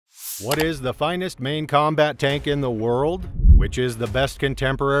What is the finest main combat tank in the world? Which is the best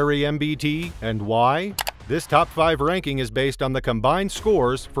contemporary MBT, and why? This top 5 ranking is based on the combined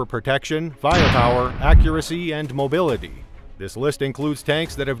scores for protection, firepower, accuracy, and mobility. This list includes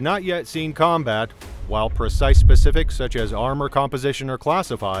tanks that have not yet seen combat. While precise specifics such as armor composition are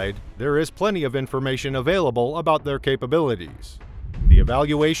classified, there is plenty of information available about their capabilities. The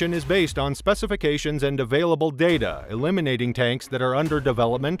evaluation is based on specifications and available data, eliminating tanks that are under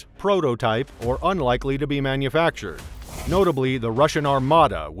development, prototype, or unlikely to be manufactured. Notably, the Russian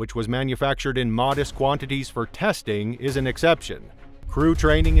Armada, which was manufactured in modest quantities for testing, is an exception. Crew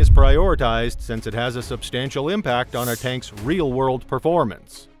training is prioritized since it has a substantial impact on a tank's real-world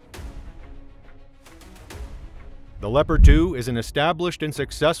performance. The Leopard 2 is an established and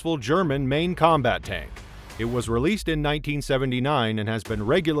successful German main combat tank. It was released in 1979 and has been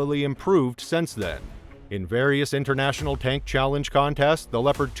regularly improved since then. In various international tank challenge contests, the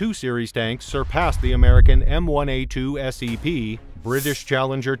Leopard 2 series tanks surpassed the American M1A2 SEP, British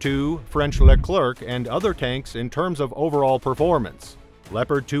Challenger 2, French Leclerc, and other tanks in terms of overall performance.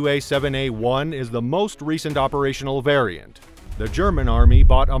 Leopard 2A7A1 is the most recent operational variant. The German Army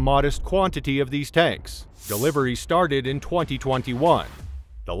bought a modest quantity of these tanks. Delivery started in 2021.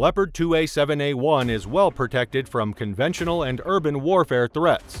 The Leopard 2A7A1 is well protected from conventional and urban warfare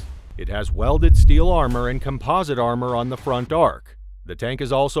threats. It has welded steel armor and composite armor on the front arc. The tank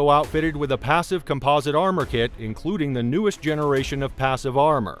is also outfitted with a passive composite armor kit, including the newest generation of passive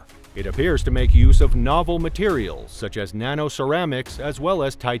armor. It appears to make use of novel materials such as nanoceramics as well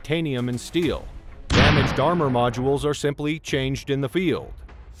as titanium and steel. Damaged armor modules are simply changed in the field.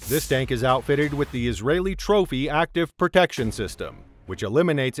 This tank is outfitted with the Israeli Trophy Active Protection System, which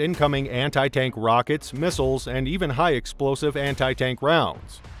eliminates incoming anti-tank rockets, missiles, and even high-explosive anti-tank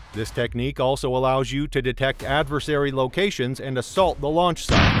rounds. This technique also allows you to detect adversary locations and assault the launch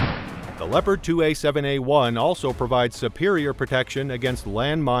site. The Leopard 2A7A1 also provides superior protection against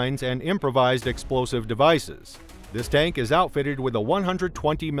landmines and improvised explosive devices. This tank is outfitted with a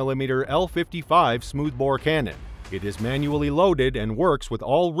 120mm L55 smoothbore cannon. It is manually loaded and works with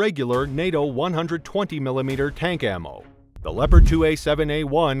all regular NATO 120mm tank ammo. The Leopard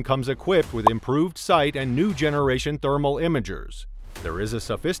 2A7A1 comes equipped with improved sight and new generation thermal imagers. There is a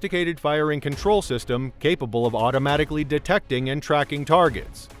sophisticated firing control system capable of automatically detecting and tracking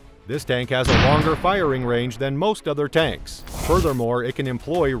targets. This tank has a longer firing range than most other tanks. Furthermore, it can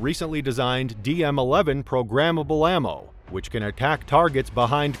employ recently designed DM11 programmable ammo, which can attack targets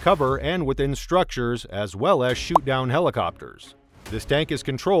behind cover and within structures, as well as shoot down helicopters. This tank is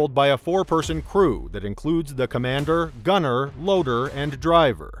controlled by a 4-person crew that includes the commander, gunner, loader, and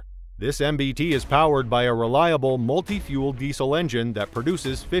driver. This MBT is powered by a reliable multi-fuel diesel engine that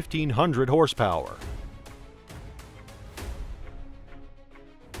produces 1,500 horsepower.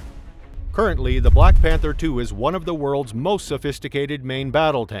 Currently, the Black Panther II is one of the world's most sophisticated main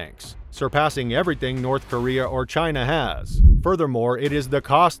battle tanks, surpassing everything North Korea or China has. Furthermore, it is the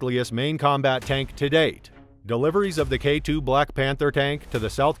costliest main combat tank to date. Deliveries of the K2 Black Panther tank to the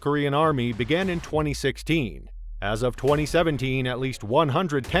South Korean Army began in 2016. As of 2017, at least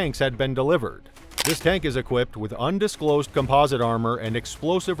 100 tanks had been delivered. This tank is equipped with undisclosed composite armor and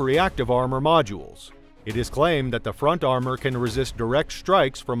explosive reactive armor modules. It is claimed that the front armor can resist direct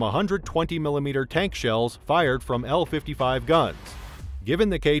strikes from 120mm tank shells fired from L55 guns. Given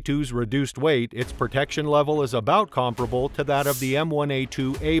the K2's reduced weight, its protection level is about comparable to that of the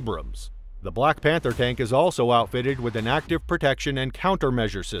M1A2 Abrams. The Black Panther tank is also outfitted with an active protection and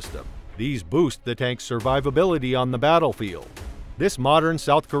countermeasure system. These boost the tank's survivability on the battlefield. This modern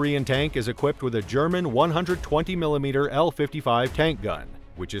South Korean tank is equipped with a German 120mm L55 tank gun,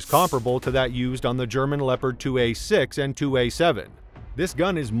 which is comparable to that used on the German Leopard 2A6 and 2A7. This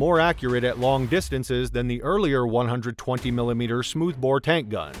gun is more accurate at long distances than the earlier 120mm smoothbore tank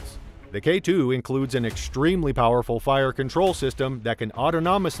guns. The K2 includes an extremely powerful fire control system that can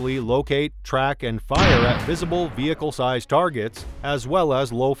autonomously locate, track, and fire at visible vehicle-sized targets, as well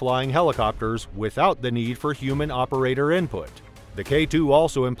as low-flying helicopters without the need for human operator input. The K2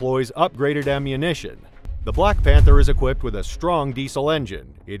 also employs upgraded ammunition. The Black Panther is equipped with a strong diesel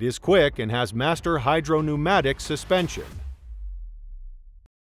engine. It is quick and has master hydropneumatic suspension.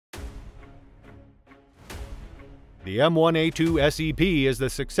 The M1A2 SEP is the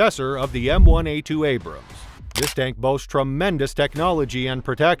successor of the M1A2 Abrams. This tank boasts tremendous technology and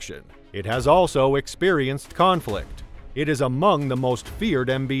protection. It has also experienced conflict. It is among the most feared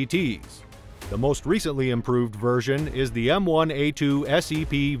MBTs. The most recently improved version is the M1A2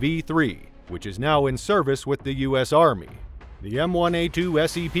 SEP V3, which is now in service with the U.S. Army. The M1A2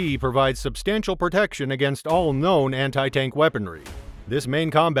 SEP provides substantial protection against all known anti-tank weaponry. This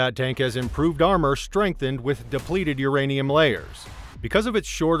main combat tank has improved armor strengthened with depleted uranium layers. Because of its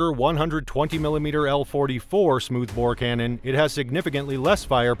shorter 120mm L44 smoothbore cannon, it has significantly less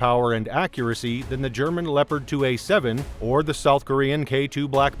firepower and accuracy than the German Leopard 2A7 or the South Korean K2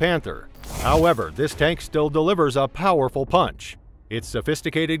 Black Panther. However, this tank still delivers a powerful punch. Its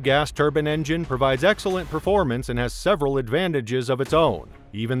sophisticated gas turbine engine provides excellent performance and has several advantages of its own,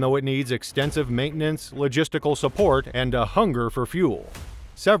 even though it needs extensive maintenance, logistical support, and a hunger for fuel.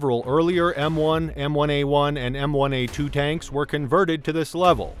 Several earlier M1, M1A1, and M1A2 tanks were converted to this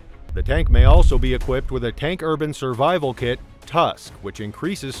level. The tank may also be equipped with a Tank Urban Survival Kit, Tusk, which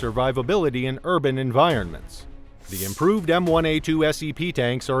increases survivability in urban environments. The improved M1A2 SEP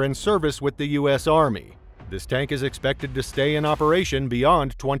tanks are in service with the U.S. Army. This tank is expected to stay in operation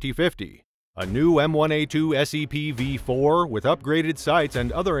beyond 2050. A new M1A2 SEP V4 with upgraded sights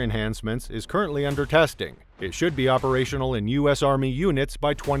and other enhancements is currently under testing. It should be operational in U.S. Army units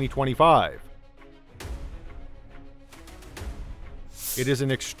by 2025. It is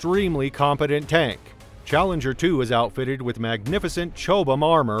an extremely competent tank. Challenger 2 is outfitted with magnificent Chobham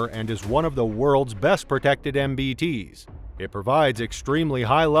armor and is one of the world's best protected MBTs. It provides extremely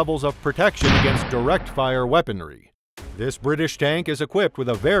high levels of protection against direct-fire weaponry. This British tank is equipped with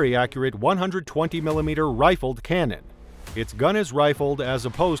a very accurate 120mm rifled cannon. Its gun is rifled as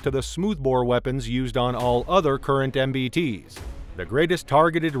opposed to the smoothbore weapons used on all other current MBTs. The greatest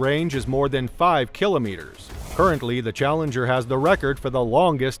targeted range is more than 5 kilometers. Currently, the Challenger has the record for the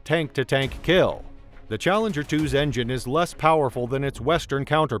longest tank-to-tank kill. The Challenger 2's engine is less powerful than its Western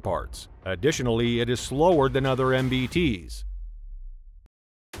counterparts. Additionally, it is slower than other MBTs.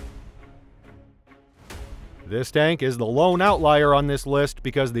 This tank is the lone outlier on this list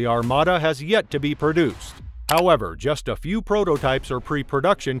because the Armata has yet to be produced. However, just a few prototypes or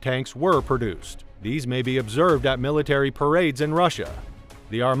pre-production tanks were produced. These may be observed at military parades in Russia.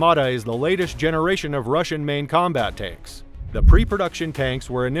 The Armata is the latest generation of Russian main combat tanks. The pre-production tanks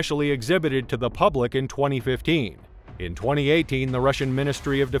were initially exhibited to the public in 2015. In 2018, the Russian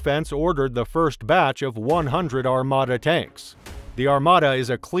Ministry of Defense ordered the first batch of 100 Armata tanks. The Armata is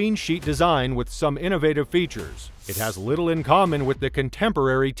a clean sheet design with some innovative features. It has little in common with the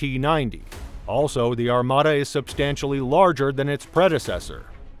contemporary T-90. Also, the Armata is substantially larger than its predecessor.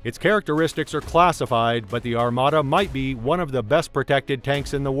 Its characteristics are classified, but the Armata might be one of the best protected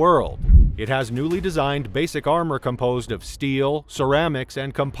tanks in the world. It has newly designed basic armor composed of steel, ceramics,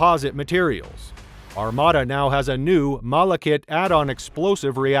 and composite materials. Armata now has a new Malachit add-on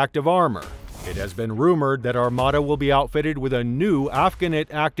explosive reactive armor. It has been rumored that Armata will be outfitted with a new Afghanit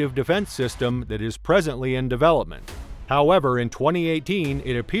active defense system that is presently in development. However, in 2018,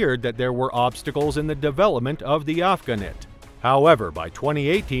 it appeared that there were obstacles in the development of the Afghanit. However, by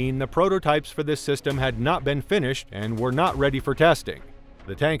 2018, the prototypes for this system had not been finished and were not ready for testing.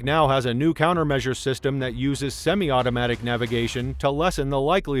 The tank now has a new countermeasure system that uses semi-automatic navigation to lessen the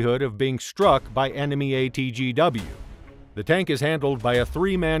likelihood of being struck by enemy ATGW. The tank is handled by a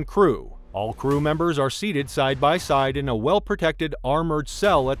 3-man crew. All crew members are seated side by side in a well-protected armored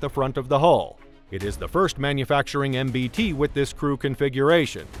cell at the front of the hull. It is the first manufacturing MBT with this crew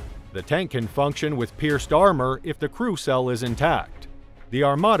configuration. The tank can function with pierced armor if the crew cell is intact. The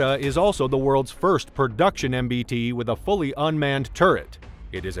Armata is also the world's first production MBT with a fully unmanned turret.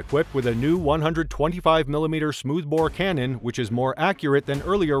 It is equipped with a new 125mm smoothbore cannon, which is more accurate than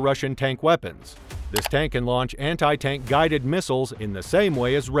earlier Russian tank weapons. This tank can launch anti-tank guided missiles in the same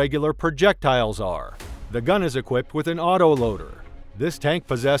way as regular projectiles are. The gun is equipped with an autoloader. This tank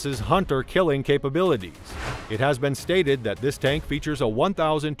possesses hunter-killing capabilities. It has been stated that this tank features a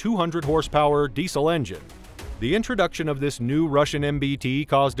 1,200 horsepower diesel engine. The introduction of this new Russian MBT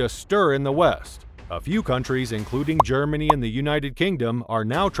caused a stir in the West. A few countries, including Germany and the United Kingdom, are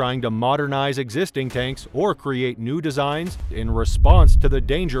now trying to modernize existing tanks or create new designs in response to the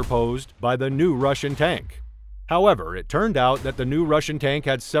danger posed by the new Russian tank. However, it turned out that the new Russian tank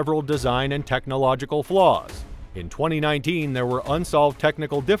had several design and technological flaws. In 2019, there were unsolved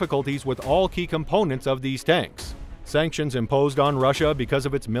technical difficulties with all key components of these tanks. Sanctions imposed on Russia because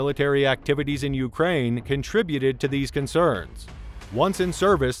of its military activities in Ukraine contributed to these concerns. Once in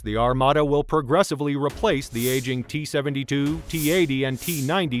service, the Armata will progressively replace the aging T-72, T-80, and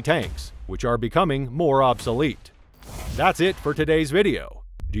T-90 tanks, which are becoming more obsolete. That's it for today's video.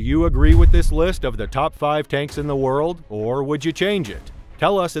 Do you agree with this list of the top 5 tanks in the world, or would you change it?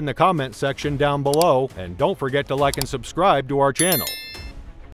 Tell us in the comment section down below, and don't forget to like and subscribe to our channel.